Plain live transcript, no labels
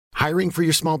Hiring for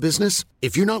your small business?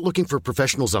 If you're not looking for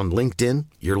professionals on LinkedIn,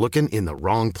 you're looking in the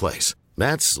wrong place.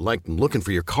 That's like looking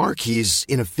for your car keys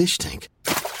in a fish tank.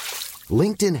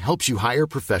 LinkedIn helps you hire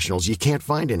professionals you can't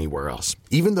find anywhere else,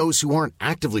 even those who aren't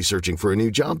actively searching for a new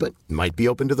job but might be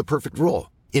open to the perfect role.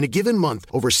 In a given month,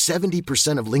 over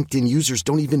 70% of LinkedIn users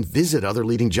don't even visit other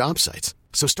leading job sites.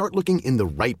 So start looking in the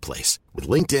right place. With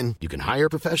LinkedIn, you can hire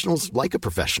professionals like a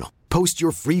professional. Post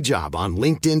your free job on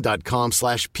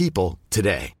linkedin.com/people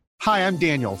today. Hi, I'm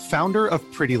Daniel, founder of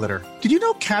Pretty Litter. Did you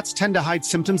know cats tend to hide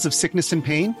symptoms of sickness and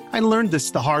pain? I learned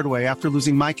this the hard way after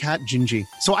losing my cat, Gingy.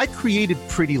 So I created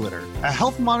Pretty Litter, a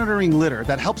health monitoring litter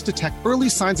that helps detect early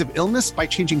signs of illness by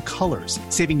changing colors,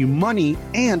 saving you money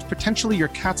and potentially your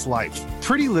cat's life.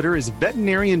 Pretty Litter is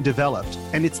veterinarian developed,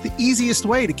 and it's the easiest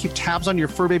way to keep tabs on your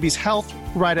fur baby's health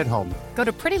right at home. Go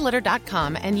to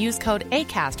prettylitter.com and use code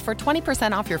ACAST for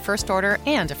 20% off your first order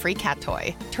and a free cat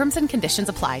toy. Terms and conditions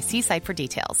apply. See site for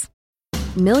details.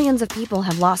 Millions of people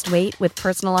have lost weight with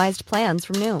personalized plans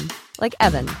from Noom. Like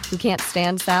Evan, who can't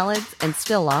stand salads and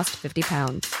still lost 50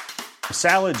 pounds.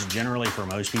 Salads generally for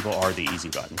most people are the easy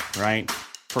button, right?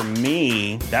 For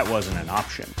me, that wasn't an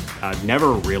option. I never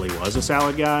really was a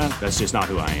salad guy. That's just not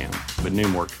who I am. But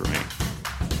Noom worked for me.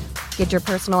 Get your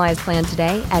personalized plan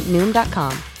today at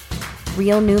Noom.com.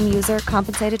 Real Noom user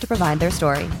compensated to provide their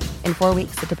story. In 4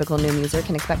 weeks, the typical Noom user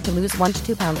can expect to lose 1 to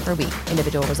 2 pounds per week.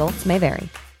 Individual results may vary.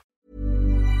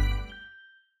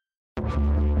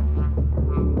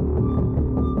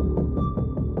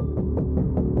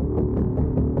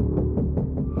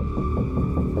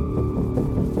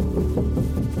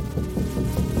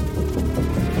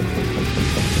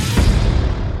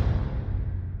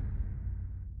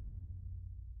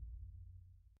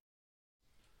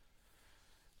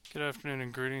 Good afternoon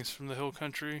and greetings from the hill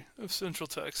country of Central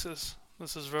Texas.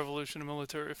 This is Revolution and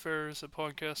Military Affairs, a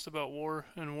podcast about war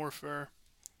and warfare.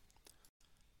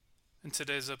 In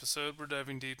today's episode, we're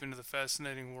diving deep into the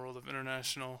fascinating world of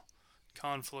international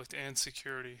conflict and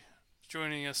security.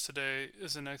 Joining us today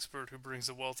is an expert who brings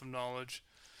a wealth of knowledge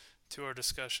to our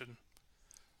discussion.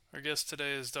 Our guest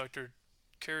today is Dr.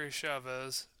 Kerry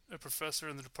Chavez, a professor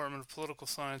in the Department of Political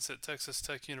Science at Texas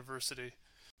Tech University.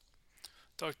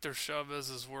 Dr.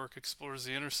 Chavez's work explores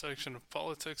the intersection of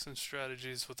politics and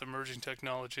strategies with emerging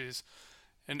technologies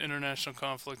and international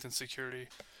conflict and security.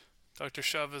 Dr.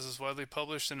 Chavez is widely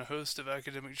published in a host of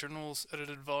academic journals,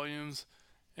 edited volumes,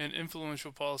 and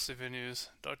influential policy venues.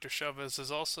 Dr. Chavez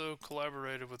has also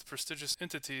collaborated with prestigious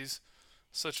entities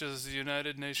such as the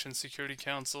United Nations Security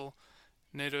Council,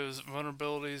 NATO's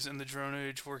Vulnerabilities in the Drone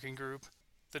Age Working Group,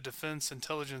 the Defense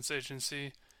Intelligence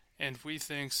Agency, and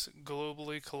WeThink's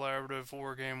Globally Collaborative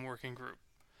Wargame Working Group.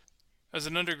 As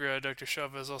an undergrad, Dr.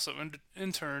 Chavez also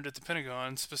interned at the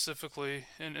Pentagon, specifically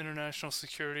in international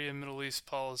security and Middle East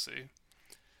policy.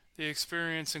 The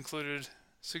experience included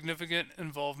significant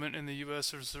involvement in the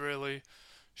U.S.-Israeli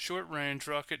Short-Range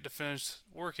Rocket Defense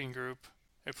Working Group,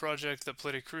 a project that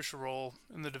played a crucial role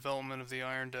in the development of the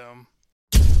Iron Dome.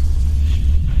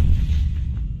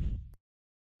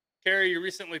 Kerry, you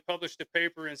recently published a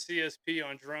paper in CSP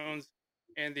on drones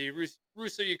and the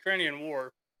Russo-Ukrainian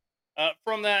war.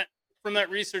 From that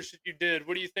research that you did,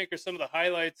 what do you think are some of the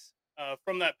highlights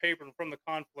from that paper and from the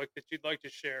conflict that you'd like to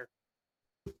share?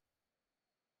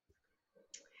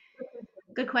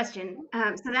 Good question.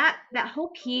 So that whole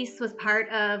piece was part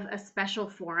of a special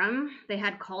forum. They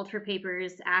had called for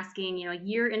papers asking, a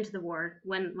year into the war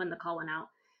when the call went out,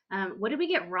 what did we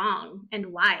get wrong and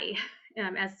why?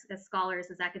 As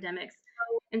scholars, as academics.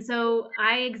 And so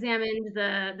I examined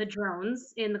the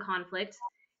drones in the conflict,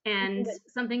 and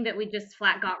something that we just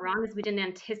flat got wrong is we didn't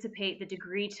anticipate the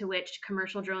degree to which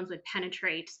commercial drones would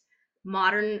penetrate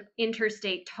modern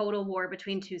interstate total war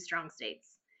between two strong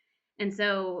states. And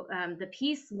so the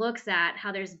piece looks at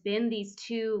how there's been these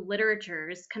two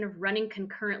literatures kind of running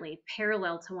concurrently,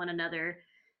 parallel to one another.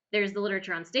 There's the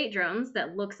literature on state drones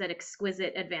that looks at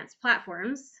exquisite advanced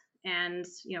platforms, and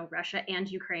Russia and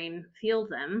Ukraine field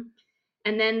them.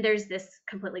 And then there's this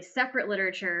completely separate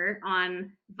literature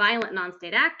on violent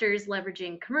non-state actors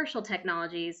leveraging commercial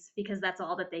technologies because that's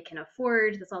all that they can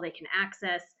afford, that's all they can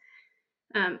access.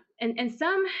 And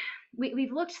some,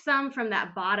 we've looked some from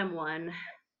that bottom one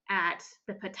at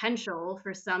the potential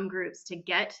for some groups to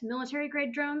get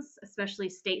military-grade drones, especially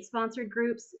state-sponsored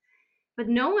groups. But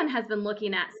no one has been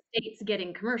looking at states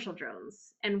getting commercial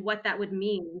drones and what that would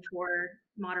mean for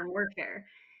modern warfare.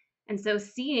 And so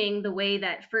seeing the way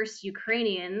that first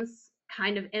Ukrainians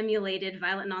kind of emulated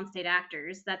violent non-state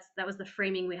actors, that was the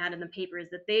framing we had in the paper, is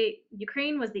that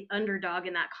Ukraine was the underdog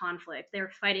in that conflict. They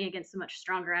were fighting against a much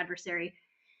stronger adversary.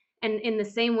 And in the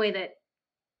same way that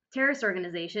terrorist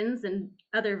organizations and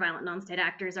other violent non-state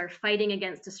actors are fighting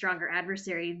against a stronger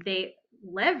adversary, they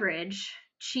leverage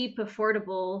cheap,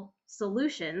 affordable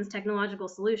solutions, technological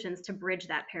solutions to bridge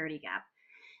that parity gap.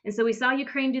 And so we saw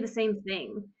Ukraine do the same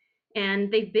thing.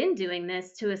 And they've been doing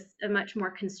this to a much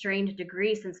more constrained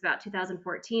degree since about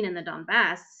 2014 in the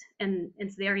Donbass. And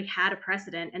so they already had a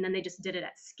precedent, and then they just did it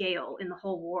at scale in the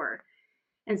whole war.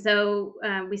 And so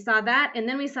we saw that. And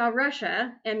then we saw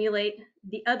Russia emulate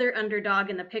the other underdog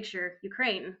in the picture,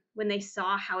 Ukraine, when they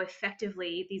saw how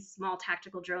effectively these small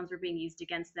tactical drones were being used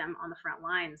against them on the front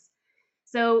lines.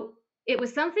 So it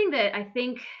was something that I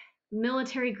think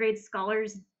military grade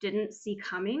scholars didn't see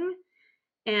coming.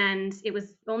 And it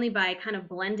was only by kind of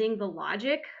blending the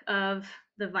logic of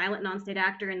the violent non-state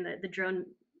actor and the drone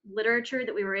literature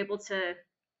that we were able to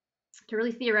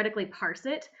really theoretically parse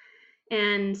it.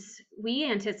 And we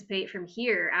anticipate from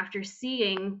here, after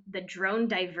seeing the drone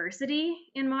diversity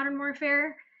in modern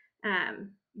warfare,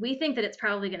 we think that it's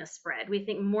probably going to spread. We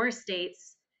think more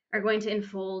states are going to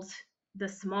enfold the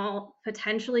small,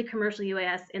 potentially commercial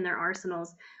UAS in their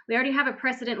arsenals. We already have a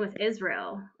precedent with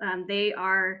Israel.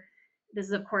 This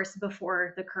is of course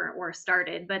before the current war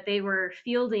started, but they were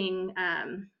fielding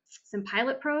some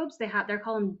pilot probes. They're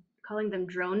calling them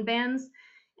drone bands.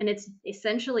 And it's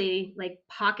essentially like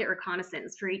pocket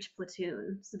reconnaissance for each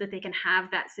platoon so that they can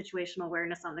have that situational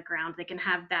awareness on the ground. They can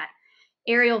have that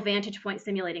aerial vantage point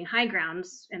simulating high ground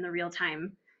and the real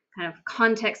time kind of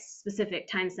context specific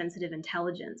time sensitive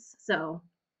intelligence. So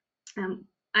I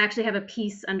actually have a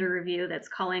piece under review that's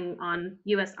calling on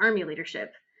US Army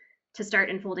leadership to start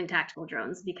enfolding tactical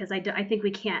drones, because I think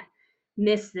we can't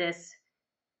miss this.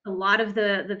 A lot of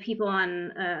the people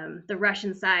on the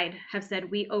Russian side have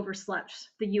said we overslept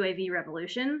the UAV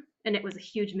revolution, and it was a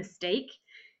huge mistake.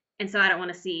 And so I don't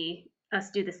want to see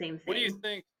us do the same thing. What do you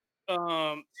think?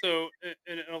 So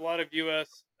in a lot of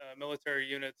U.S. Military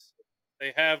units,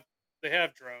 they have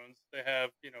drones. They have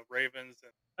Ravens,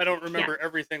 and I don't remember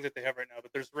everything that they have right now,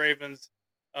 but there's Ravens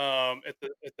at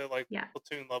the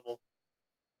platoon level.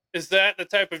 Is that the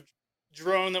type of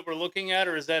drone that we're looking at,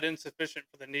 or is that insufficient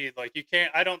for the need? Like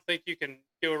I don't think you can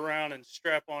go around and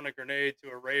strap on a grenade to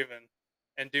a Raven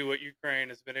and do what Ukraine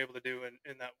has been able to do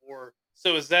in that war.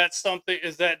 So is that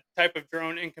type of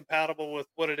drone incompatible with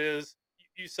what it is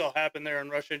you saw happen there in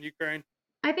Russia and Ukraine?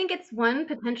 I think it's one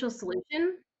potential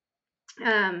solution.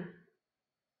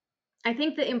 I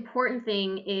think the important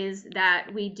thing is that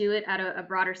we do it at a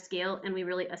broader scale, and we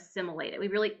really assimilate it. We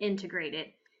really integrate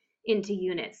it into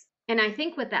units. And I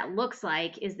think what that looks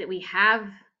like is that we have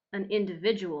an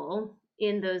individual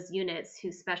in those units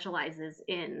who specializes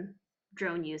in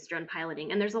drone use, drone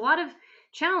piloting. And there's a lot of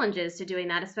challenges to doing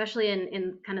that, especially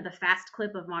in kind of the fast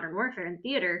clip of modern warfare and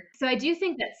theater. So I do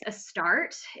think that's a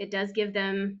start. It does give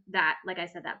them that, like I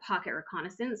said, that pocket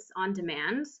reconnaissance on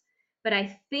demand. But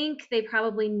I think they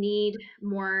probably need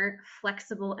more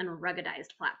flexible and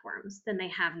ruggedized platforms than they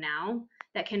have now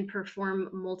that can perform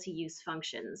multi-use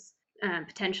functions,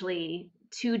 potentially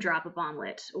to drop a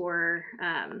bomblet or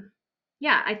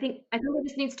I think it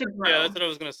just needs to grow. Yeah, that's what I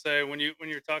was going to say. When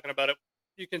you're talking about it,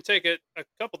 you can take it a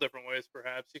couple different ways.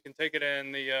 Perhaps you can take it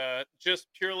in the just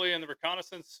purely in the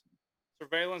reconnaissance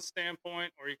surveillance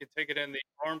standpoint, or you can take it in the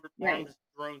armed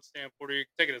drone standpoint, or you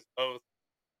can take it as both.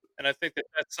 And I think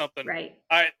that's something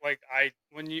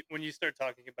when you start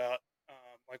talking about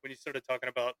when you started talking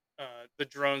about the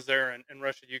drones there in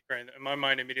Russia, Ukraine, and my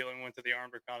mind immediately went to the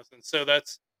armed reconnaissance. So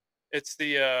it's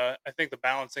the I think the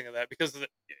balancing of that, because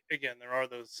again, there are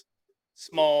those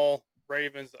small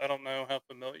Ravens. I don't know how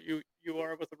familiar you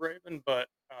are with the Raven, but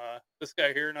this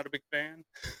guy here, not a big fan.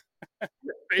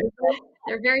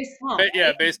 They're very small.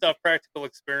 Based off practical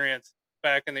experience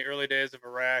back in the early days of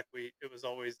Iraq, it was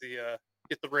always the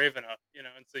get the Raven up,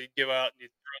 and so you go out and you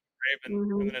throw the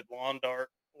Raven, and then it'd lawn dart,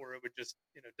 or it would just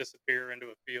disappear into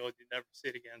a field. You'd never see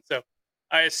it again. So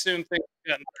I assume things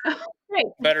have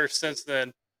gotten better since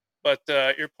then. But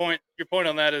your point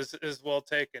on that is well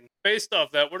taken. Based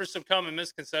off that, what are some common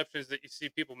misconceptions that you see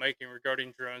people making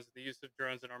regarding drones and the use of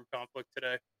drones in armed conflict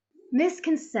today?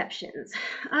 Misconceptions.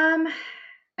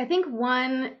 I think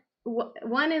one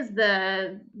is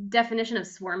the definition of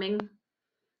swarming.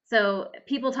 So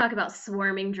people talk about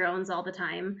swarming drones all the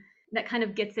time. That kind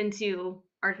of gets into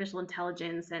artificial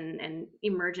intelligence and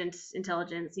emergent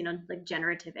intelligence, like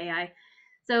generative AI.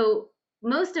 So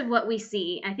most of what we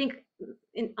see, I think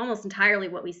almost entirely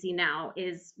what we see now,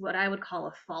 is what I would call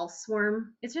a false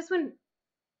swarm. It's just when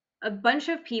a bunch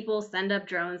of people send up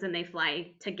drones and they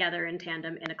fly together in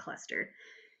tandem in a cluster.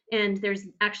 And there's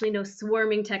actually no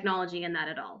swarming technology in that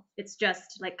at all. It's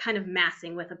just like kind of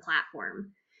massing with a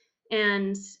platform.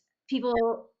 And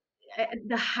people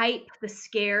the hype, the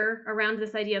scare around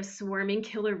this idea of swarming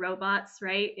killer robots,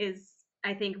 right, is,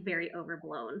 I think, very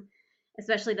overblown,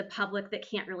 especially the public that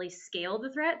can't really scale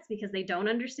the threats because they don't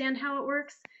understand how it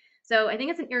works. So I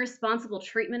think it's an irresponsible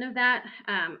treatment of that.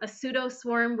 A pseudo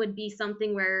swarm would be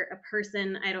something where a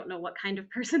person, I don't know what kind of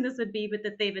person this would be, but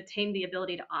that they've attained the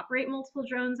ability to operate multiple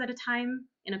drones at a time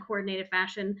in a coordinated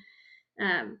fashion.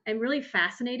 I'm really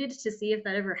fascinated to see if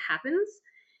that ever happens.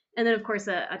 And then, of course,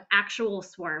 an actual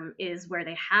swarm is where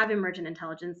they have emergent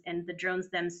intelligence and the drones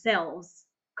themselves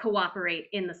cooperate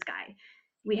in the sky.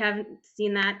 We haven't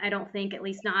seen that, I don't think, at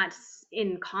least not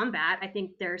in combat. I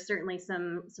think there are certainly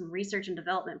some research and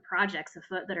development projects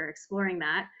afoot that are exploring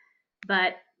that.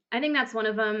 But I think that's one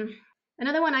of them.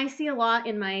 Another one I see a lot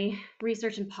in my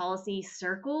research and policy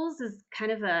circles is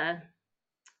kind of a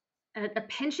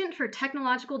penchant for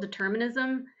technological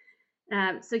determinism.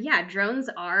 So yeah, drones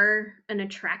are an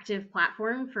attractive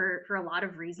platform for a lot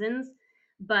of reasons,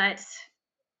 but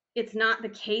it's not the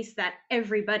case that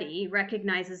everybody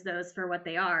recognizes those for what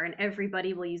they are and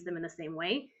everybody will use them in the same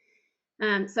way.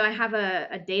 So I have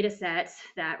a data set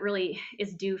that really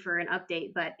is due for an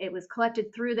update, but it was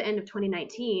collected through the end of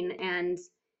 2019. And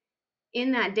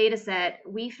in that data set,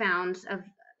 we found of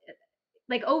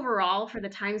like overall for the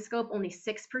time scope, only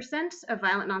 6% of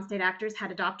violent non-state actors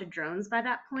had adopted drones by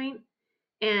that point.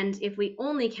 And if we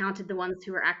only counted the ones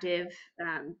who were active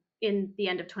in the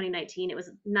end of 2019, it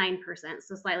was 9%,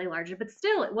 so slightly larger, but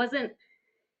still, it wasn't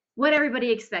what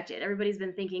everybody expected. Everybody's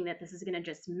been thinking that this is going to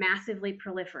just massively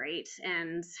proliferate,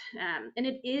 and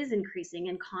it is increasing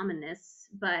in commonness,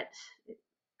 but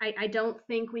I don't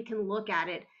think we can look at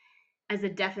it as a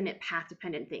definite path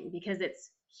dependent thing because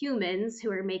it's humans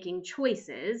who are making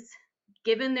choices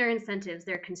given their incentives,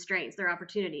 their constraints, their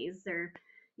opportunities, their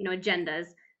agendas.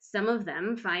 Some of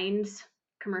them find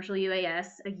commercial UAS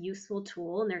a useful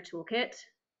tool in their toolkit,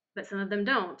 but some of them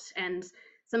don't, and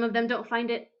some of them don't find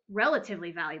it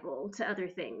relatively valuable to other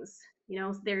things.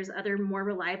 There's other more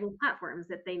reliable platforms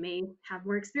that they may have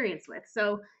more experience with.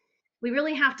 So we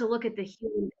really have to look at the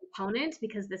human component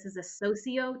because this is a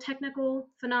socio-technical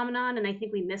phenomenon, and I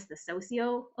think we miss the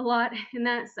socio a lot in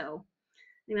that. So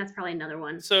I think that's probably another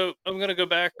one. So I'm gonna go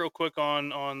back real quick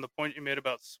on the point you made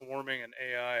about swarming and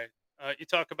AI. You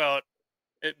talk about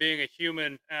it being a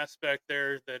human aspect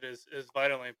there that is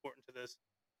vitally important to this.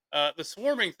 The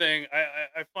swarming thing,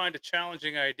 I find a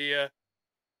challenging idea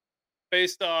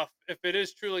based off if it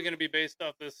is truly going to be based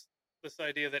off this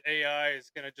idea that AI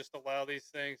is going to just allow these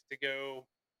things to go,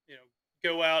 you know,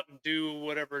 go out and do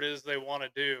whatever it is they want to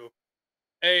do.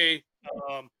 A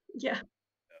um, Yeah.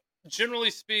 Generally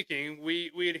speaking,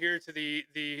 we adhere to the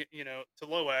to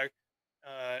LOAG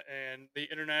and the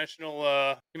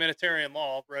international humanitarian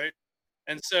law, right?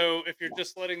 And so if you're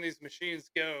just letting these machines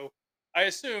go, I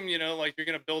assume like you're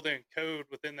going to build in code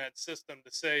within that system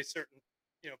to say certain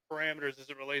parameters as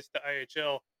it relates to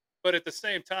IHL. But at the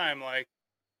same time, like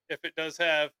if it does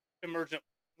have emergent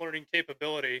learning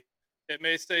capability, it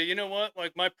may say, you know what,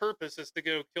 like my purpose is to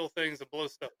go kill things and blow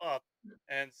stuff up,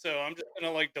 and so I'm just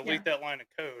gonna like Yeah. delete that line of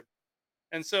code.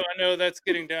 And so I know that's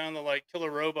getting down the like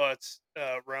killer robots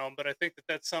realm, but I think that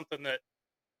that's something that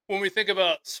when we think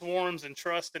about swarms and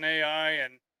trust in AI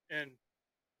and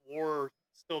war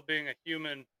still being a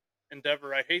human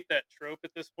endeavor, I hate that trope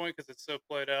at this point because it's so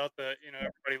played out that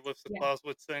everybody lifts the Yeah.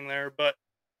 Clausewitz thing there. But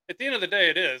at the end of the day,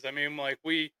 it is. I mean, like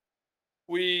we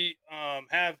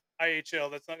have IHL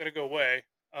that's not going to go away,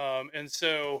 and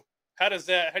so how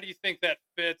do you think that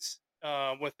fits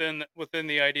within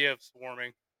the idea of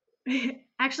swarming?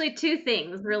 Actually, two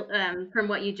things from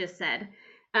what you just said.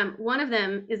 One of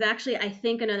them is actually, I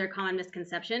think, another common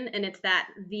misconception, and it's that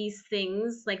these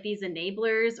things, like these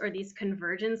enablers or these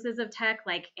convergences of tech,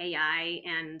 like AI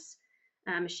and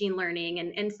machine learning,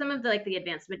 and some of the like the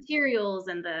advanced materials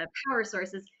and the power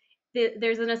sources,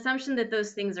 there's an assumption that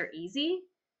those things are easy,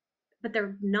 but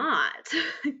they're not.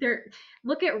 they're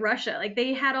Look at Russia. Like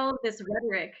they had all of this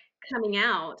rhetoric coming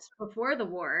out before the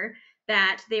war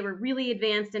that they were really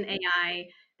advanced in AI,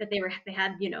 that they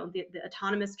had, the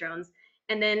autonomous drones.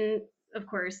 And then of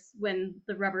course, when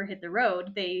the rubber hit the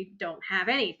road, they don't have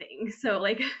anything. So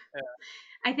like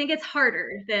I think it's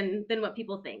harder than what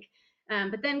people think.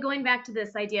 But then going back to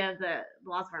this idea of the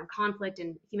laws of armed conflict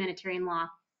and humanitarian law,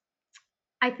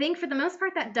 I think for the most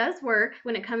part that does work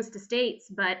when it comes to states,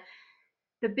 but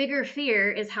the bigger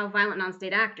fear is how violent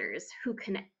non-state actors who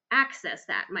can access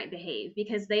that might behave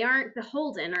because they aren't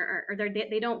beholden or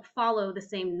they don't follow the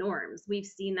same norms. We've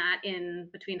seen that in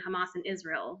between Hamas and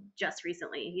Israel just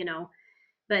recently,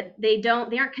 but they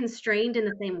aren't constrained in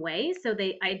the same way. So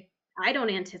I don't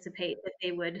anticipate that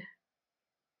they would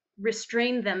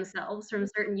restrain themselves from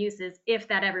certain uses if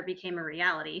that ever became a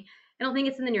reality. I don't think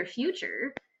it's in the near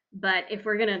future, but if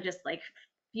we're gonna just like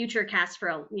future cast for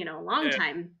a a long Yeah.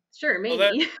 time, sure, Well,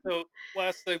 that maybe. so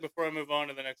last thing before I move on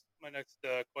to the next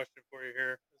question for you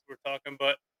here as we're talking,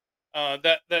 but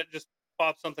that just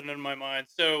popped something in my mind.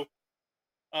 So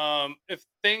if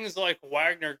things like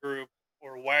Wagner Group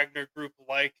or Wagner Group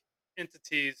like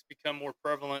entities become more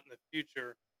prevalent in the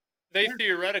future, they Yeah.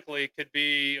 theoretically could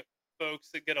be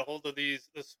folks that get a hold of the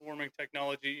swarming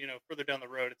technology, further down the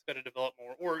road. It's got to develop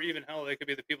more, or even hell, they could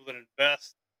be the people that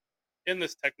invest in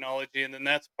this technology, and then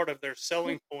that's part of their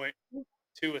selling point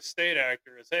to a state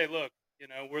actor is, hey, look,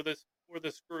 we're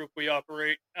this group. We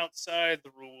operate outside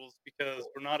the rules because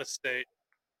we're not a state,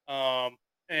 um,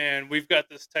 and we've got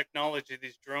this technology,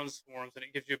 these drone swarms, and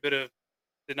it gives you a bit of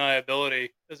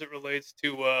deniability as it relates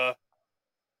to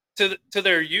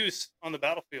their use on the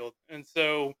battlefield. And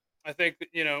so I think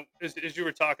that, as you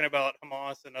were talking about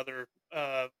Hamas and other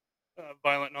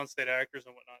violent non-state actors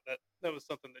and whatnot, that was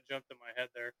something that jumped in my head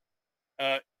there.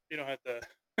 You don't have to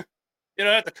you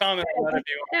don't have to comment on that if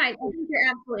you Yeah, I think you're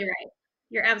absolutely right.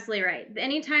 You're absolutely right.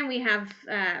 Anytime we have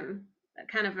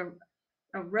kind of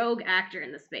a rogue actor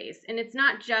in the space, and it's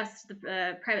not just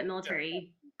the private want.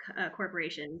 military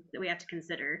corporations that we have to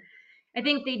consider. I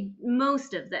think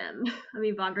most of them, I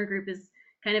mean, Wagner Group is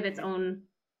kind of its Yeah. own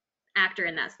actor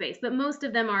in that space, but most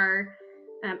of them are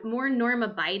more norm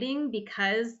abiding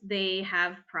because they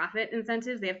have profit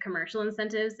incentives, they have commercial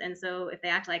incentives, and so if they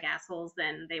act like assholes,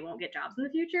 then they won't get jobs in the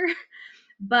future.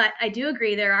 But I do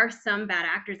agree there are some bad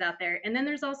actors out there. And then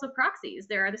there's also proxies.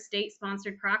 There are the state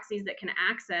sponsored proxies that can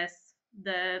access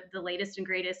the latest and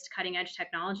greatest cutting edge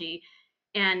technology,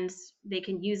 and they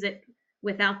can use it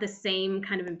without the same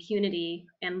kind of impunity,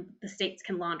 and the states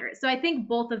can launder it. So I think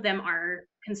both of them are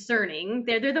concerning.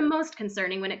 They're the most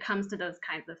concerning when it comes to those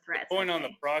kinds of The threats, point I'd on the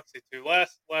say. proxy too.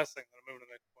 Last thing, then I'm moving to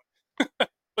the next point.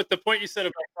 But the point you said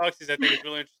about proxies, I think, is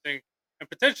really interesting and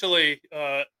potentially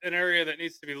an area that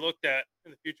needs to be looked at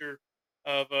in the future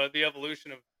of the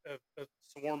evolution of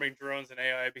swarming drones and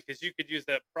AI, because you could use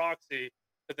that proxy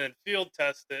to then field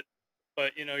test it.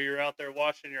 But you're out there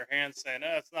washing your hands, saying,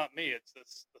 "Oh, it's not me. It's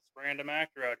this random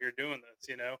actor out here doing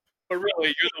this." But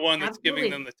really, you're the one that's giving Absolutely.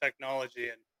 them the technology,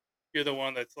 and you're the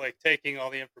one that's like taking all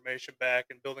the information back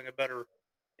and building a better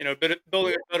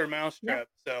building a better Yep. mousetrap.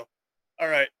 So, all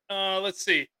right, let's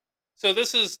see. So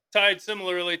this is tied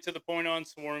similarly to the point on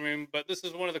swarming, but this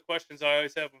is one of the questions I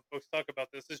always have when folks talk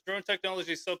about this: is drone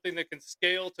technology something that can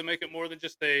scale to make it more than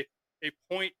just a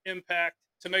point impact,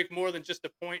 to make more than just a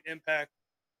point impact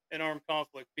in armed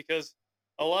conflict? Because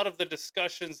a lot of the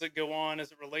discussions that go on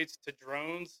as it relates to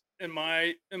drones, in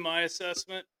my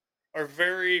assessment, are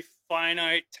very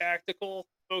finite, tactical,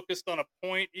 focused on a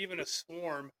point, even a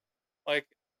swarm. Like,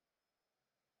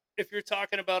 if you're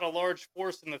talking about a large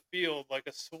force in the field, like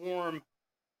a swarm,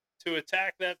 to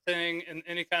attack that thing in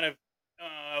any kind of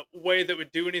way that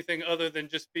would do anything other than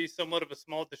just be somewhat of a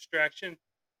small distraction,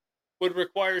 would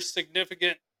require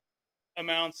significant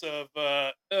amounts of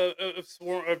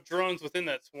swarm of drones within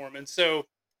that swarm. And so,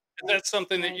 is that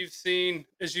something that Right. you've seen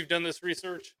as you've done this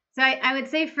research? So I would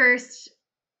say first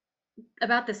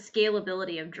about the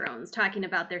scalability of drones, talking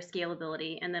about their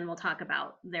scalability, and then we'll talk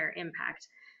about their impact.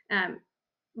 Um,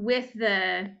 with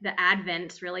the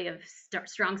advent really of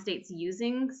strong states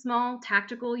using small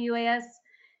tactical UAS,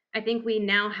 I think we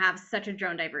now have such a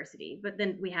drone diversity, but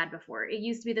than we had before. It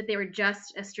used to be that they were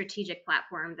just a strategic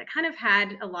platform that kind of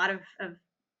had a lot of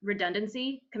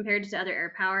redundancy compared to other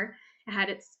air power. It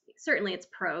had certainly its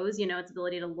pros, its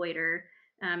ability to loiter,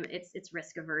 its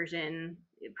risk aversion,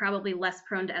 probably less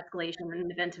prone to escalation in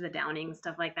the event of a downing,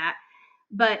 stuff like that.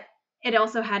 But it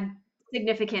also had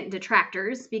significant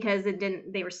detractors because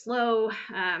they were slow,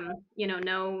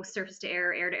 no surface to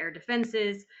air to air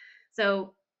defenses.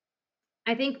 So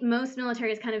I think most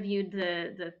militaries kind of viewed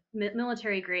the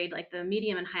military grade, like the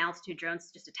medium and high altitude drones,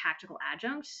 as just a tactical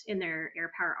adjunct in their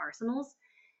air power arsenals.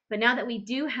 But now that we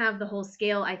do have the whole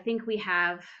scale, I think we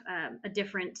have a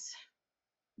different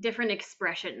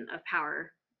expression of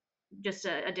power, just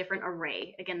a different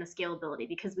array. Again, the scalability,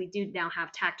 because we do now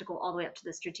have tactical all the way up to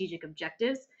the strategic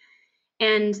objectives.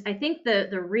 And I think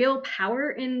the real power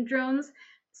in drones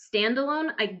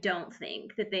standalone, I don't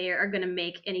think that they are going to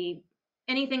make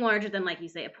anything larger than, like you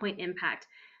say, a point impact.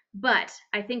 But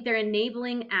I think they're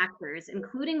enabling actors,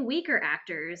 including weaker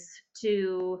actors,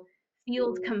 to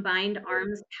field combined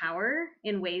arms power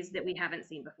in ways that we haven't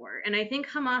seen before. And I think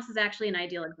Hamas is actually an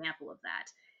ideal example of that.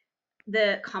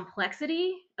 The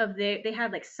complexity of they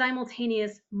had like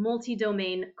simultaneous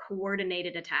multi-domain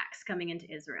coordinated attacks coming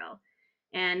into Israel.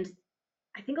 And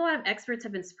I think a lot of experts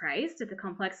have been surprised at the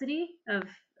complexity of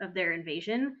their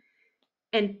invasion.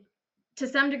 And to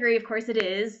some degree, of course, it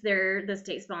is the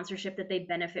state sponsorship that they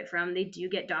benefit from. They do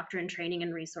get doctrine, training,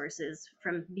 and resources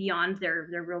from beyond their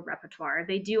real repertoire.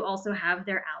 They do also have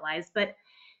their allies, but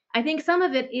I think some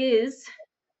of it is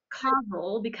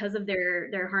causal because of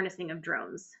their harnessing of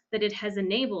drones, that it has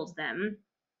enabled them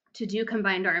to do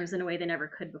combined arms in a way they never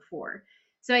could before.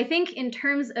 So I think in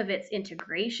terms of its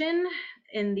integration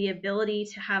and the ability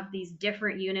to have these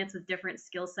different units with different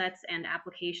skill sets and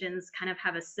applications kind of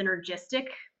have a synergistic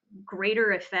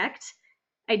greater effect,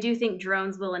 I do think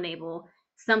drones will enable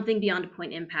something beyond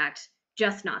point impact,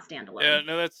 just not standalone. Yeah,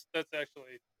 no, that's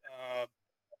actually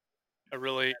a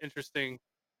really interesting.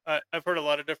 I've heard a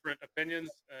lot of different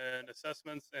opinions and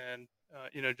assessments, and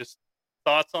just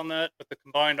thoughts on that. But the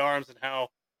combined arms and how,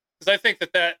 because I think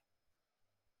that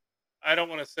I don't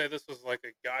want to say this was like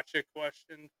a gotcha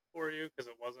question for you because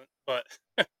it wasn't, but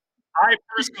I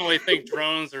personally think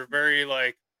drones are very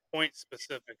like point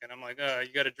specific, and I'm like,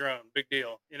 you got a drone, big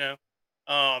deal,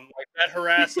 like that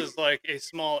harasses like a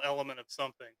small element of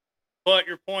something. But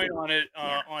your point on it,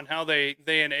 Yeah. on how they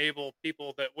enable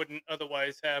people that wouldn't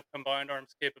otherwise have combined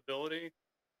arms capability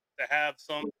to have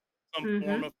some form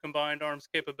Mm-hmm. of combined arms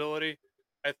capability,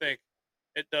 I think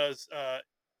it does.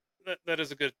 That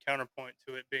is a good counterpoint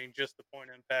to it being just the point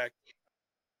impact.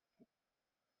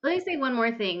 Let me say one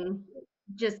more thing,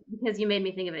 just because you made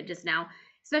me think of it just now,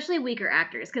 especially weaker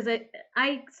actors, because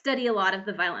I study a lot of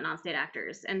the violent non-state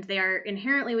actors, and they are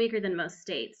inherently weaker than most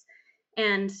states.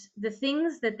 And the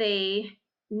things that they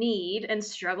need and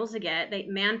struggle to get, they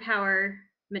manpower,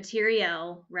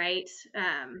 materiel, right?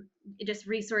 Just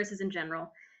resources in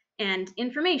general, and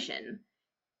information.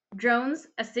 Drones,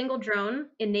 a single drone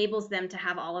enables them to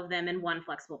have all of them in one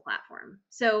flexible platform.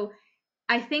 So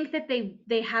I think that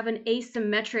they have an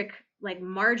asymmetric, like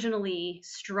marginally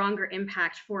stronger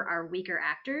impact for our weaker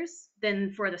actors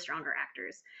than for the stronger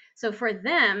actors. So for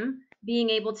them, being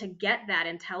able to get that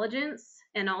intelligence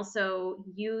and also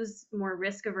use more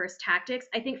risk averse tactics,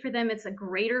 I think for them it's a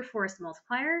greater force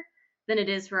multiplier than it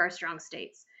is for our strong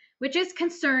states, which is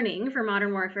concerning for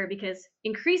modern warfare because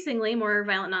increasingly more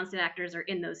violent non-state actors are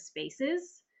in those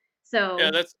spaces. Yeah,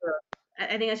 So that's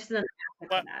I think that's just another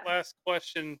aspect of that. last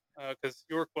question, because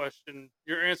your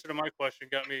answer to my question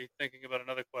got me thinking about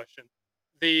another question.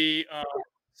 The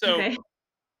so Okay.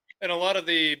 and a lot of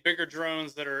the bigger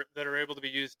drones that are able to be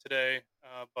used today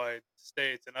by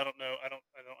states, and I don't have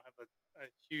a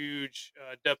huge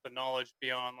depth of knowledge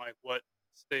beyond like what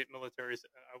state militaries.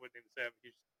 I wouldn't even say I have a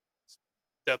huge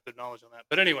depth of knowledge on that.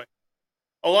 But anyway,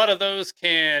 a lot of those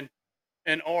can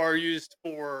and are used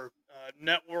for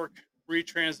network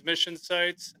retransmission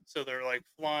sites. So they're like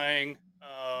flying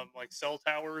like cell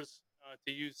towers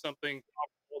to use something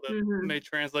comparable that Hmm. may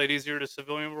translate easier to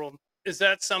civilian world. Is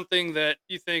that something that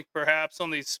you think perhaps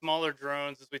on these smaller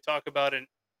drones, as we talk about in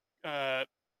uh,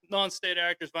 non-state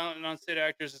actors, violent non-state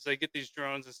actors, as they get these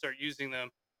drones and start using them,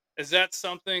 is that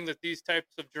something that these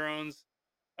types of drones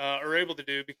are able to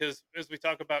do? Because as we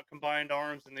talk about combined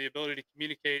arms and the ability to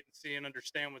communicate and see and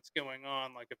understand what's going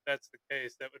on, like if that's the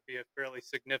case, that would be a fairly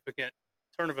significant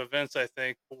turn of events, I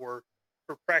think, for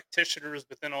practitioners,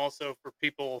 but then also for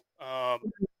people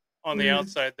on the Hmm.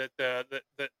 outside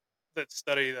that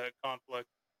study the conflict.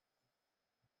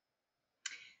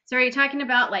 So are you talking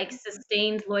about like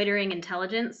sustained loitering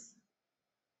intelligence?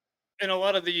 And a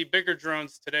lot of the bigger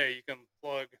drones today, you can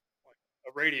plug like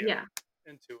a radio Yeah,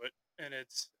 into it, and it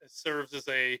serves as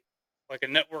a like a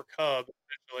network hub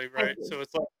essentially, I right? see. So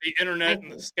it's like the I internet in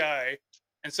the see. sky,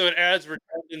 and so it adds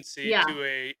redundancy Yeah, to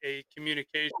a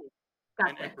communication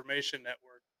and gotcha. information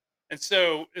network. And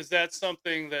so, is that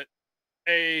something that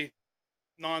a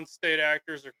non-state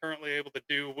actors are currently able to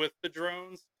do with the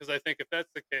drones? Because I think if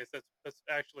that's the case, that's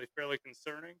actually fairly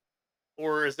concerning.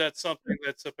 Or is that something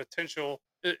that's a potential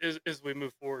as we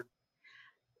move forward?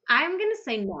 I'm gonna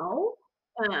say no.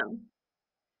 Um,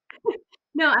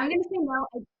 no, I'm gonna say no.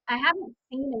 I haven't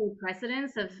seen any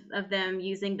precedents of them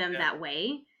using them Yeah. that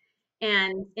way.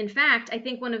 And in fact, I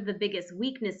think one of the biggest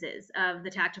weaknesses of the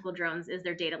tactical drones is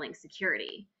their data link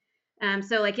security.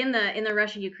 So like in the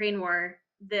Russia-Ukraine war,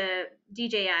 the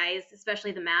DJIs,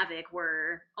 especially the Mavic,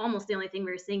 were almost the only thing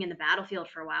we were seeing in the battlefield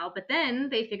for a while. But then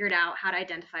they figured out how to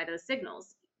identify those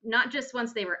signals, not just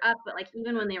once they were up, but like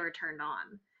even when they were turned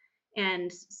on.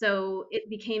 And so it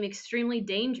became extremely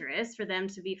dangerous for them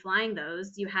to be flying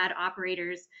those. You had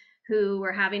operators who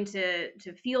were having to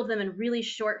field them in really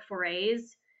short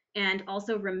forays and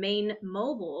also remain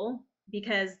mobile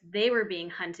because they were being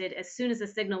hunted as soon as a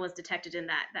signal was detected in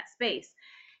that space.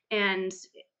 And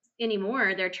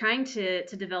anymore. They're trying to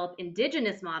develop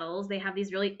indigenous models. They have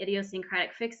these really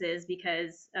idiosyncratic fixes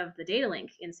because of the data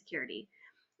link insecurity.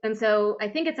 And so I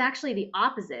think it's actually the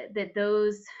opposite, that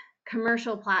those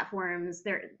commercial platforms,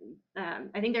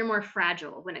 I think they're more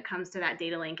fragile when it comes to that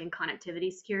data link and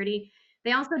connectivity security.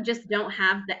 They also just don't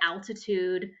have the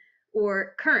altitude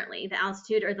or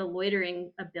the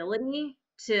loitering ability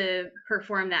to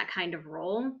perform that kind of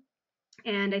role.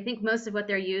 And I think most of what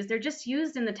they're just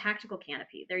used in the tactical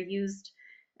canopy. They're used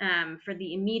for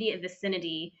the immediate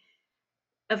vicinity.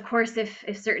 Of course, if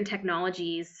certain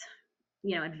technologies,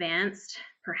 advanced,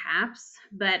 perhaps,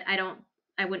 but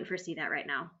I wouldn't foresee that right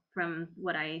now from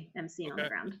what I am seeing on the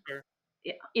ground. Sure.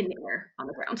 In the air, on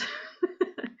the ground.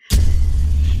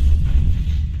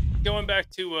 Going back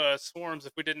to swarms,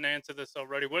 if we didn't answer this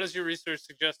already, what does your research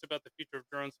suggest about the future of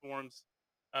drone swarms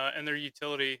and their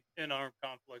utility in armed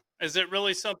conflict? Is it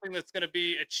really something that's going to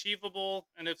be achievable?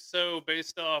 And if so,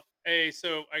 based off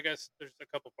so I guess there's a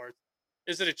couple parts.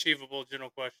 Is it achievable?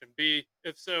 General question. B,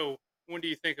 if so, when do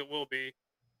you think it will be?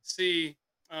 C,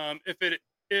 if it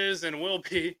is and will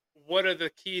be, what are the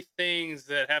key things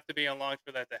that have to be unlocked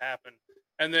for that to happen?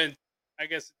 And then, I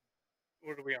guess,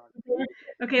 what are we on?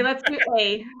 Okay, let's do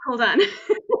A. Hold on.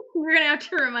 You're gonna have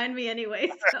to remind me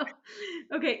anyway. So,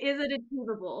 okay, is it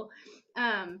achievable?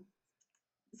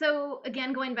 So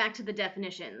again, going back to the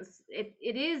definitions, it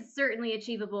is certainly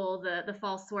achievable, the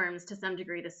false swarms, to some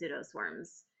degree, the pseudo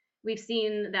swarms. We've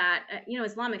seen that,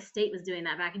 Islamic State was doing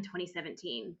that back in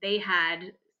 2017. They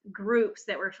had groups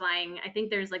that were flying. I think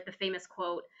there's like the famous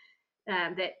quote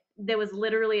that there was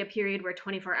literally a period where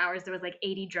 24 hours there was like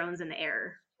 80 drones in the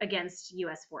air against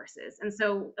U.S. forces. And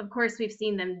so, of course, we've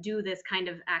seen them do this kind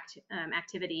of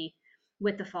activity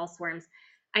with the false swarms.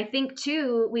 I think,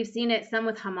 too, we've seen it some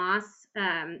with Hamas.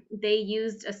 They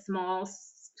used a small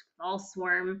false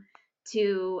swarm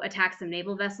to attack some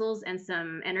naval vessels and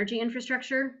some energy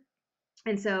infrastructure.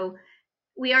 And so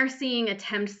we are seeing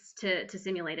attempts to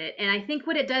simulate it. And I think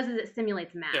what it does is it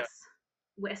simulates mass. Yeah.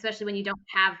 Especially when you don't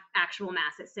have actual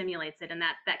mass, it simulates it, and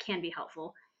that can be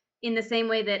helpful. In the same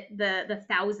way that the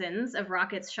thousands of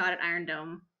rockets shot at Iron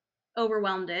Dome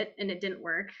overwhelmed it and it didn't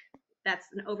work. That's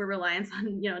an over-reliance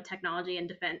on technology and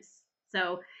defense.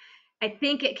 So I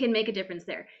think it can make a difference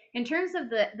there. In terms of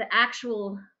the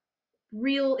actual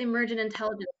real emergent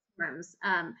intelligence forms,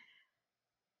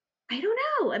 I don't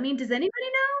know. I mean, does anybody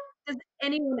know? Does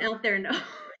anyone out there know?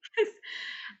 Because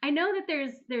I know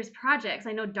that there's projects.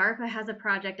 I know DARPA has a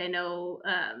project. I know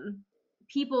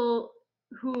people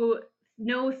who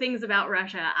know things about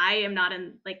Russia. I am not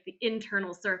in like the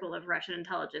internal circle of Russian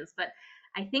intelligence, but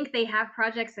I think they have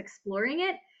projects exploring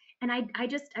it. And I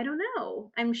don't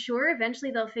know. I'm sure eventually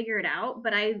they'll figure it out.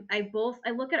 But I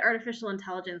look at artificial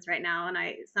intelligence right now, and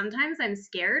sometimes I'm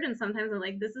scared, and sometimes I'm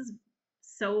like, this is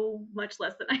so much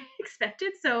less than I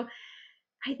expected. So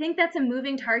I think that's a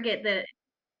moving target that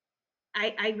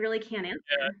I really can't answer.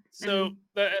 Yeah. So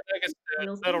I guess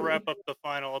that'll wrap up the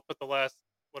final. I'll put the last,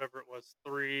 whatever it was,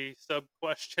 3 sub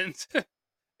questions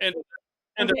and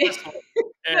this one.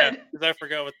 Yeah, because I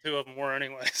forgot what 2 of them were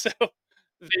anyway. So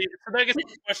I guess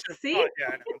the question of cost. Yeah,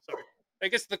 I know. I'm sorry. I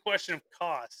guess the question of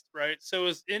cost, right? So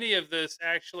is any of this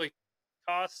actually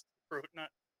not cost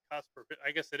prohibitive?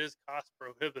 I guess it is cost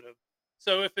prohibitive.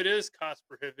 So if it is cost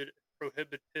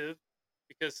prohibitive,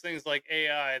 because things like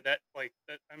AI,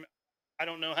 I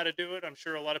don't know how to do it. I'm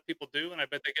sure a lot of people do, and I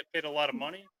bet they get paid a lot of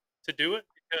money to do it,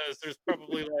 because there's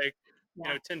probably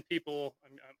 10 people.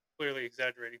 I'm clearly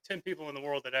exaggerating. 10 people in the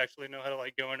world that actually know how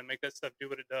to go in and make that stuff do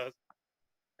what it does.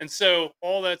 And so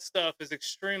all that stuff is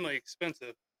extremely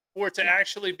expensive. For it to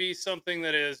actually be something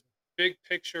that is big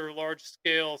picture, large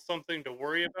scale, something to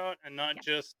worry about, and not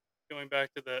just going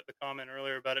back to the comment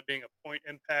earlier about it being a point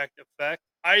impact effect.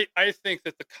 I think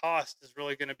that the cost is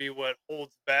really going to be what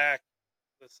holds back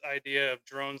this idea of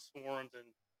drone swarms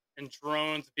and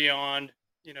drones beyond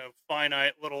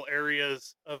finite little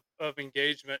areas of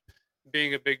engagement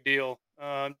being a big deal.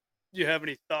 Do you have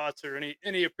any thoughts or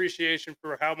any appreciation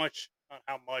for not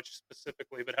how much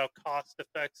specifically, but how cost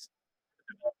affects?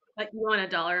 Like, you want a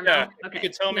dollar amount? Yeah, okay. You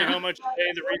could tell me how much to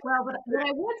pay the research. Well, but what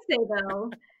I would say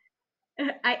though,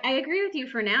 I agree with you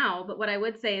for now, but what I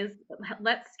would say is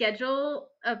let's schedule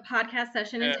a podcast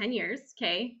session in 10 years.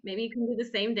 Okay. Maybe you can do the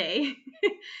same day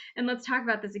and let's talk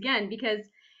about this again, because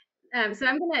so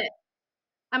I'm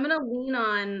going to lean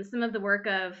on some of the work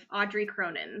of Audrey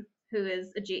Cronin, who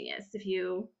is a genius, if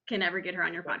you can ever get her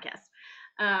on your podcast.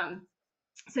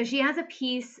 So she has a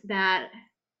piece that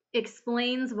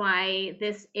explains why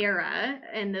this era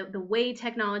and the way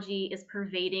technology is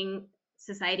pervading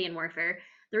society and warfare,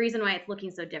 the reason why it's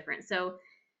looking so different. So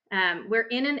we're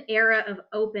in an era of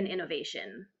open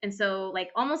innovation. And so,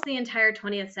 like, almost the entire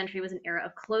 20th century was an era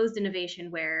of closed innovation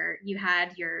where you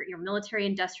had your military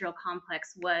industrial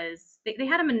complex they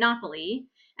had a monopoly,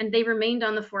 and they remained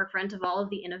on the forefront of all of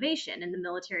the innovation in the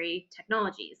military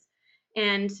technologies.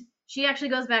 And she actually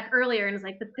goes back earlier and is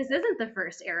like, but this isn't the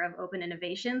first era of open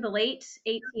innovation. The late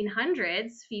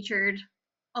 1800s featured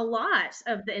a lot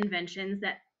of the inventions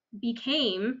that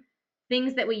became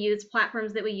things that we used,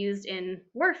 platforms that we used in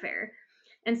warfare.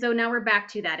 And so now we're back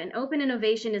to that. And open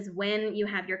innovation is when you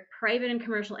have your private and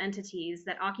commercial entities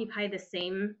that occupy the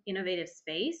same innovative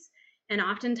space and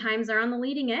oftentimes are on the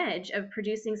leading edge of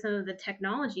producing some of the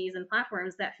technologies and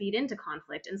platforms that feed into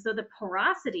conflict. And so the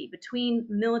porosity between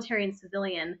military and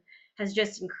civilian has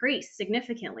just increased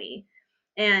significantly.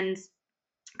 And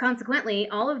consequently,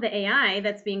 all of the AI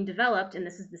that's being developed, and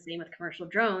this is the same with commercial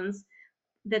drones,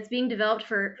 that's being developed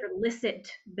for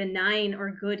licit, benign,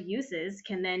 or good uses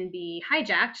can then be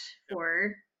hijacked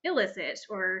for illicit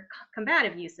or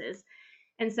combative uses.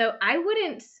 And so I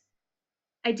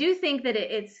do think that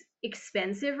it's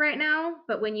expensive right now,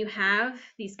 but when you have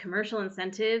these commercial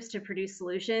incentives to produce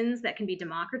solutions that can be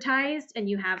democratized and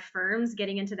you have firms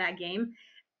getting into that game,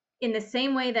 in the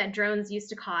same way that drones used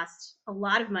to cost a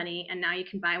lot of money and now you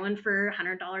can buy one for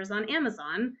 $100 on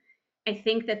Amazon, I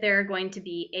think that there are going to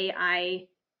be AI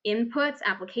inputs,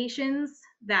 applications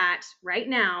that right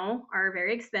now are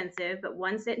very expensive, but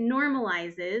once it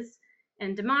normalizes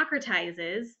and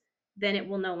democratizes, then it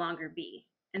will no longer be.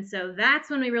 And so that's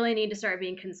when we really need to start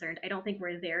being concerned. I don't think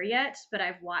we're there yet, but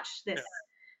I've watched this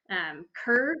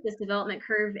curve, this development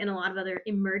curve in a lot of other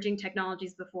emerging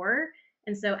technologies before.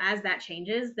 And so as that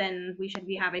changes, then we should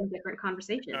be having different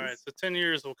conversations. All right, so 10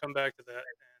 years we'll come back to that,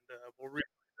 and we'll read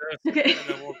this, Okay. and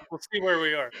then we'll see where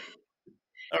we are.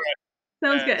 All right.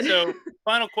 Sounds good. So,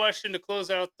 final question to close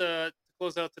out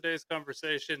today's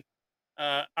conversation.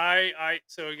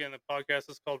 So again, the podcast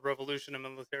is called Revolution in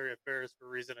Military Affairs for a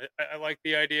reason. I like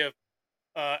the idea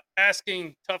of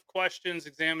asking tough questions,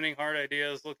 examining hard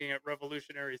ideas, looking at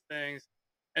revolutionary things.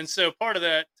 And so part of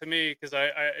that to me, because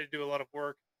I do a lot of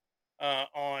work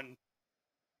on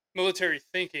military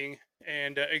thinking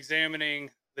and examining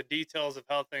the details of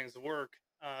how things work.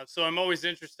 So I'm always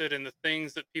interested in the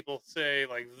things that people say,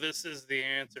 like, this is the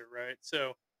answer, right?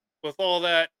 So, with all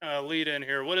that lead in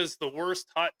here, what is the worst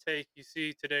hot take you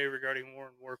see today regarding war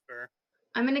and warfare?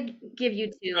 I'm going to give you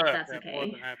two, if that's Yeah, more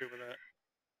okay. than happy with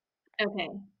that. Okay.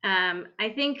 I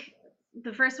think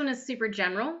the first one is super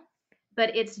general,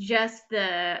 but it's just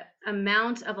the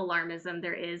amount of alarmism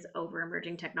there is over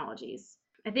emerging technologies.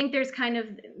 I think there's kind of,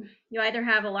 you either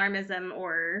have alarmism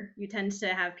or you tend to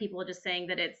have people just saying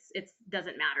that it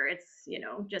doesn't matter. It's,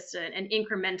 just an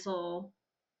incremental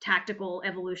tactical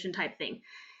evolution type thing.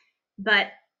 But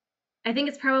I think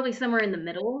it's probably somewhere in the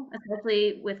middle,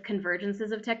 especially with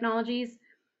convergences of technologies.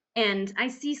 And I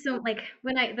see so, like,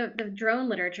 when the drone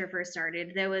literature first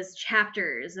started, there was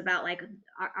chapters about like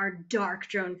our dark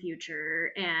drone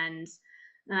future and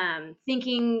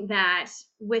thinking that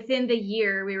within the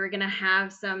year we were going to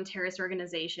have some terrorist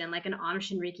organization like an Aum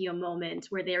Shinrikyo moment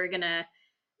where they were going to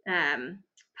um,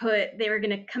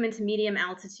 come into medium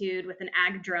altitude with an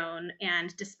ag drone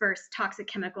and disperse toxic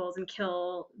chemicals and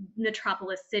kill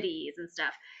metropolis cities and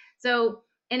stuff. So,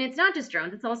 and it's not just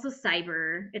drones, it's also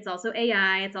cyber, it's also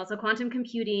AI, it's also quantum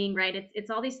computing, right? It's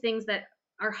all these things that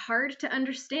are hard to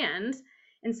understand.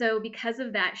 And so because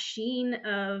of that sheen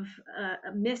of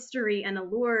a mystery and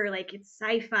allure, like it's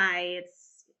sci-fi,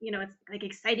 it's like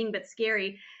exciting but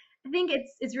scary. I think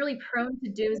it's really prone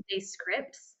to doomsday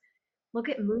scripts. Look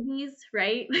at movies,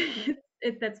 right?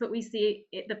 That's what we see.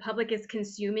 The public is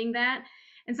consuming that,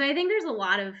 and so I think there's a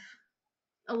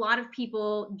lot of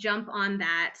people jump on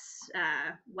that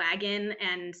wagon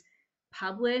and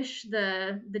publish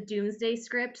the doomsday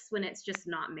scripts when it's just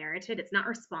not merited. It's not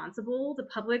responsible. The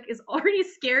public is already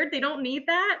scared. They don't need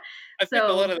that. I think a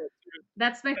lot of that too,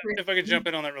 that's my first. if I could jump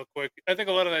in on that real quick, I think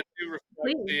a lot of that too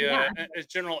reflects a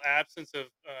general absence of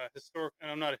historic.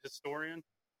 And I'm not a historian,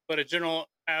 but a general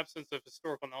absence of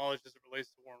historical knowledge as it relates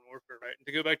to war and warfare, right? And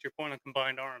to go back to your point on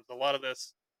combined arms, a lot of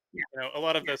this,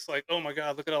 this, like, oh my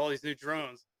God, look at all these new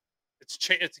drones.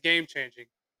 It's game changing,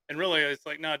 and really, it's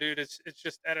like, no, dude, it's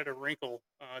just added a wrinkle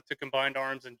to combined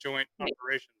arms and joint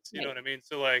operations. You know what I mean?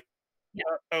 So like,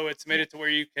 it's made it to where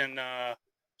you can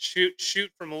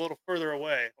shoot from a little further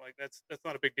away. Like that's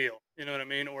not a big deal. You know what I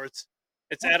mean? Or it's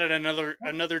added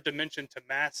another dimension to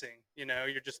massing.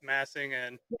 You're just massing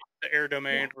in the air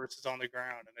domain versus on the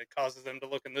ground, and it causes them to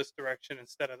look in this direction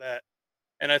instead of that.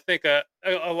 And I think a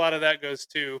lot of that goes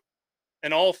to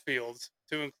in all fields,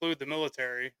 to include the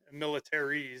militaries,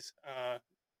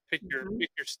 pick your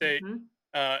state.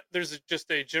 Hmm. There's just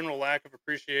a general lack of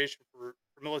appreciation for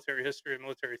military history and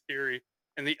military theory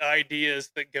and the ideas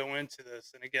that go into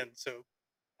this. And again, so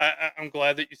I'm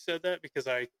glad that you said that because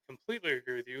I completely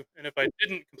agree with you. And if I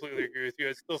didn't completely agree with you,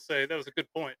 I'd still say that was a good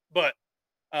point. But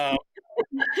uh,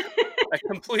 I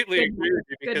completely Good agree with manners.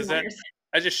 you Good because that manners.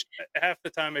 I just half the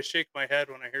time I shake my head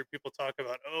when I hear people talk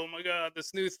about, oh my god,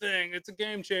 this new thing, it's a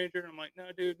game changer. I'm like,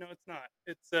 no, dude, no, it's not.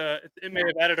 It may Yeah.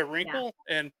 have added a Yeah. wrinkle,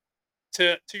 and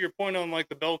to your point on like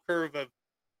the bell curve of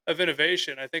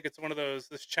innovation, I think it's one of those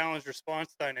this challenge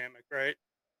response dynamic, right?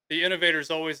 The innovator's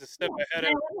always a step Yeah. ahead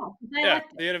of yeah,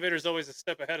 Dialectic. the innovator's always a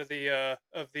step ahead of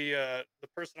the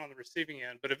person on the receiving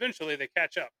end, but eventually they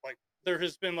catch up. Like there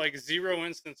has been like zero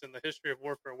instance in the history of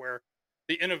warfare where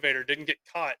the innovator didn't get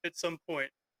caught at some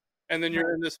point, and then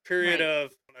you're in this period Right.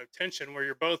 of tension where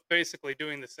you're both basically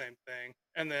doing the same thing,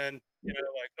 and then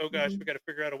like oh gosh, we Hmm. got to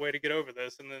figure out a way to get over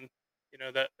this, and then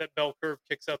that bell curve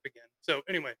kicks up again. So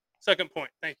anyway, second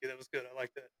point. Thank you. That was good. I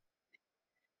like that.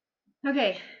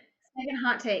 Okay. Second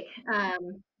hot take.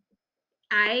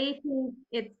 I think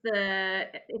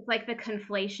it's like the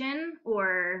conflation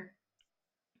or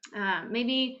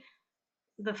maybe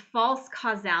the false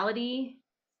causality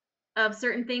of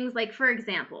certain things. Like for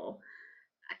example,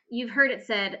 you've heard it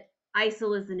said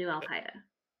ISIL is the new Al Qaeda.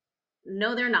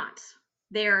 No, they're not.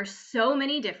 There are so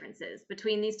many differences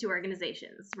between these two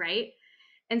organizations, right?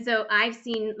 And so I've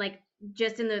seen, like,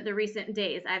 just in the recent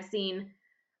days, I've seen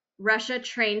Russia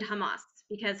trained Hamas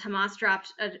because Hamas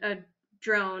dropped a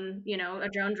drone, a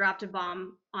drone dropped a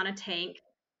bomb on a tank,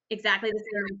 exactly the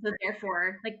same. So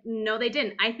therefore, like, no, they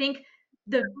didn't. I think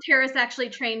the terrorists actually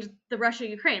trained the Russia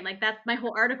Ukraine. Like that's my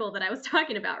whole article that I was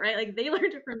talking about, right? Like they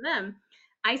learned it from them.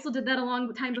 ISIL did that a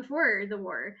long time before the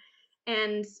war,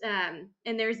 and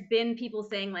there's been people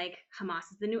saying like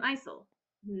Hamas is the new ISIL.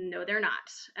 No, they're not.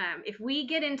 If we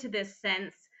get into this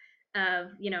sense of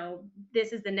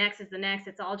this is the next,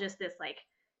 it's all just this like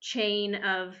chain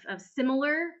of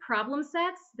similar problem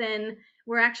sets, then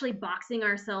we're actually boxing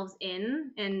ourselves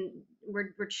in, and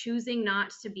we're choosing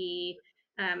not to be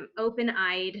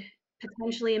open-eyed,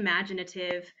 potentially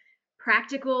imaginative,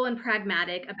 practical and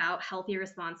pragmatic about healthy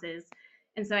responses.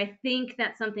 And so I think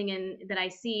that's something that I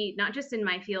see not just in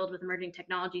my field with emerging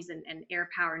technologies and air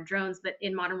power and drones, but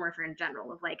in modern warfare in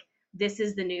general, of like this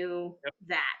is the new Yep.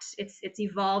 that. It's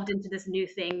evolved into this new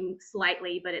thing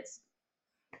slightly, but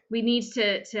we need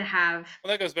to have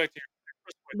Well, that goes back to your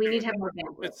first point we too. need to have more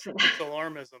bandwidth It's for it's that.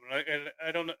 alarmism, and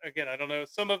I don't know. Again, I don't know.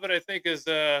 Some of it I think is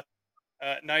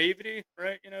naivety,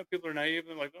 right? People are naive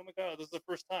and like, oh my god, this is the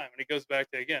first time, and it goes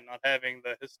back to again not having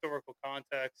the historical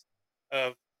context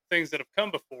of things that have come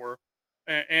before,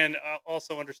 and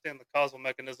also understand the causal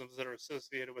mechanisms that are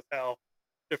associated with how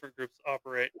different groups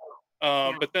operate.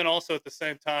 Yeah. But then also at the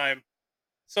same time,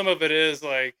 some of it is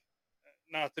like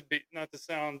not to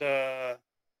sound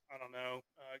I don't know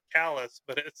callous,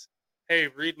 but it's hey,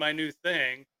 read my new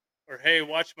thing, or hey,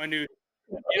 watch my new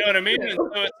you know what I mean? And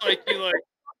so it's like you like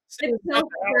see It's set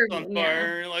the house on self-serving, yeah.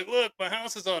 fire, and you're like, "Look, my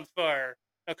house is on fire.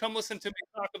 Now come listen to me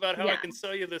talk about how I Yeah. can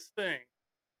sell you this thing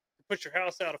to put your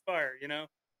house out of fire."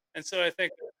 And so I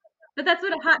think, But that's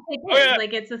what a hot take oh is. yeah,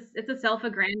 Like it's a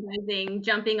self-aggrandizing,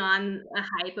 jumping on a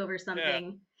hype over yeah,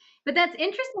 something. But that's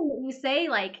interesting that you say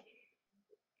like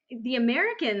the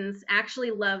Americans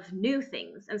actually love new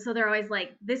things. And so they're always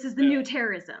like, this is the yeah, new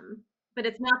terrorism. But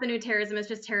it's not the new terrorism, it's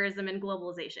just terrorism and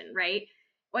globalization, right?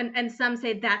 And some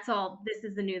say that's all, this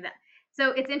is the new that.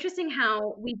 So it's interesting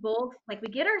how we both like we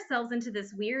get ourselves into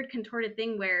this weird contorted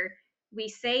thing where we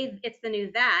say it's the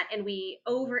new that and we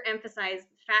overemphasize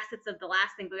facets of the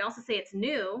last thing, but we also say it's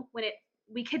new when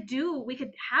we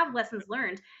could have lessons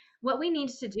learned. What we need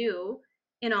to do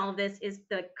in all of this is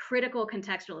the critical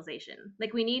contextualization.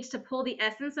 Like we need to pull the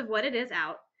essence of what it is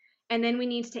out, and then we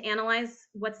need to analyze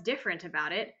what's different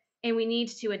about it, and we need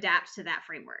to adapt to that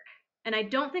framework. And I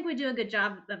don't think we do a good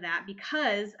job of that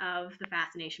because of the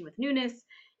fascination with newness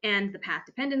and the path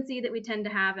dependency that we tend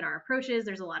to have in our approaches.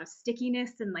 There's a lot of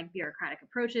stickiness and like bureaucratic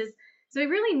approaches. So we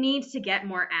really need to get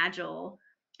more agile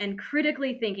and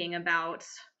critically thinking about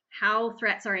how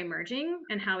threats are emerging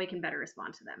and how we can better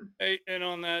respond to them. hey, and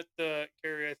on that,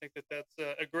 Carrie, I think that that's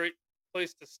a great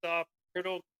place to stop.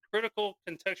 Critical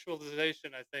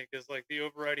contextualization, I think, is like the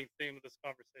overriding theme of this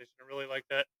conversation. I really like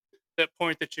that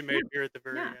point that you made Yeah, here at the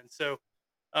very yeah. end. So,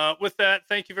 with that,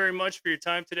 thank you very much for your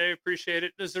time today. Appreciate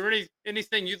it. Is there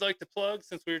anything you'd like to plug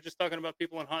since we were just talking about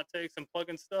people and hot takes and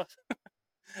plugging stuff?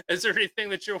 Is there anything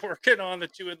that you're working on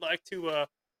that you would like to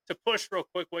push real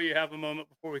quick while you have a moment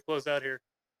before we close out here?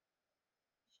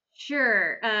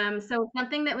 Sure. So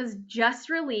something that was just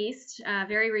released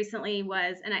very recently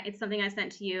was, and it's something I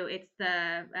sent to you. It's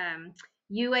the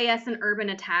UAS and urban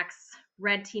attacks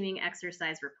red teaming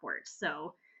exercise report.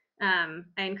 So I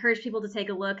encourage people to take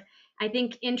a look. I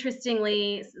think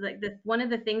interestingly, like one of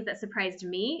the things that surprised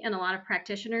me and a lot of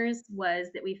practitioners was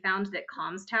that we found that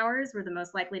comms towers were the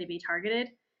most likely to be targeted,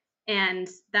 and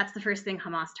that's the first thing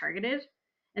Hamas targeted.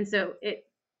 And so it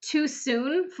too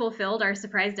soon fulfilled our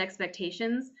surprised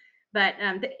expectations. But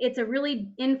it's a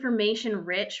really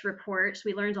information-rich report.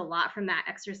 We learned a lot from that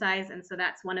exercise, and so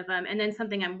that's one of them. And then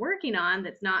something I'm working on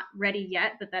that's not ready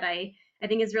yet, but that I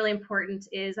think is really important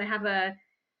is I have a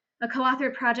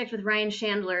co-authored project with Ryan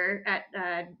Chandler at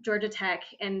Georgia Tech,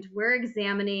 and we're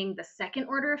examining the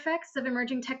second-order effects of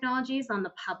emerging technologies on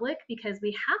the public because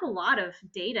we have a lot of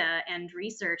data and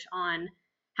research on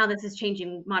how this is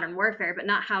changing modern warfare, but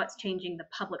not how it's changing the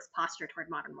public's posture toward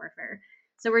modern warfare.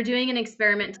 So we're doing an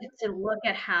experiment to look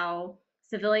at how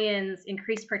civilians'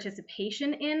 increased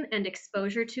participation in and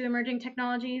exposure to emerging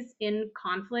technologies in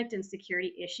conflict and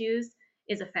security issues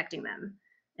is affecting them.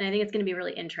 And I think it's going to be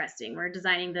really interesting. We're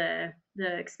designing the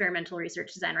experimental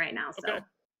research design right now. So. Okay.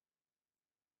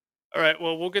 All right.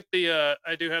 Well, we'll get the.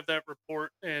 I do have that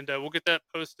report, and we'll get that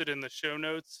posted in the show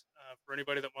notes for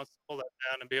anybody that wants to pull that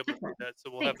down and be able to read that. So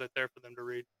we'll have that there for them to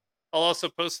read. I'll also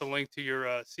post a link to your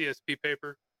CSP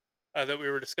paper that we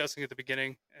were discussing at the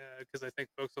beginning, because I think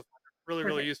folks will find it really,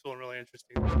 really useful and really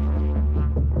interesting.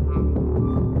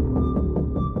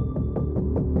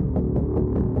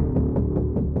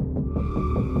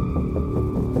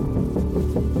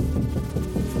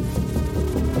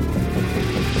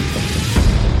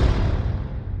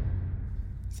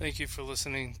 Thank you for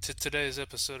listening to today's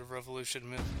episode of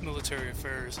Revolution Military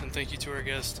Affairs, and thank you to our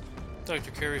guest,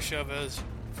 Dr. Kerry Chavez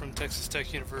from Texas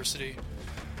Tech University.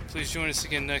 Please join us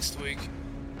again next week.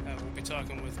 We'll be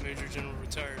talking with Major General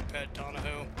Retired Pat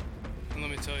Donahoe. And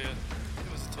let me tell you,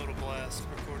 it was a total blast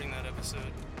recording that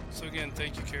episode. So again,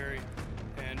 thank you, Kerry,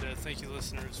 and thank you,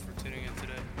 listeners, for tuning in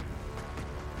today.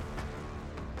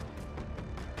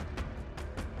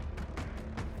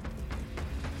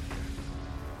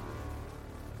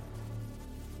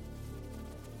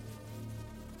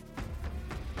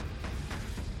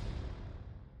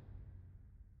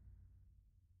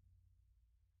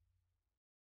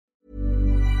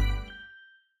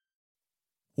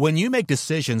 When you make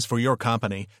decisions for your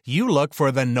company, you look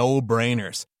for the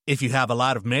no-brainers. If you have a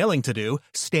lot of mailing to do,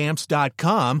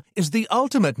 Stamps.com is the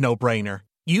ultimate no-brainer.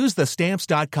 Use the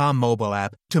Stamps.com mobile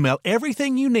app to mail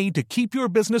everything you need to keep your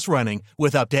business running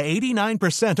with up to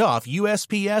 89% off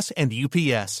USPS and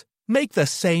UPS. Make the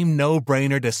same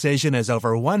no-brainer decision as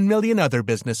over 1 million other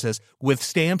businesses with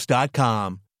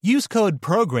Stamps.com. Use code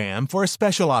PROGRAM for a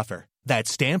special offer. That's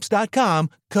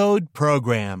Stamps.com, code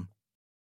PROGRAM.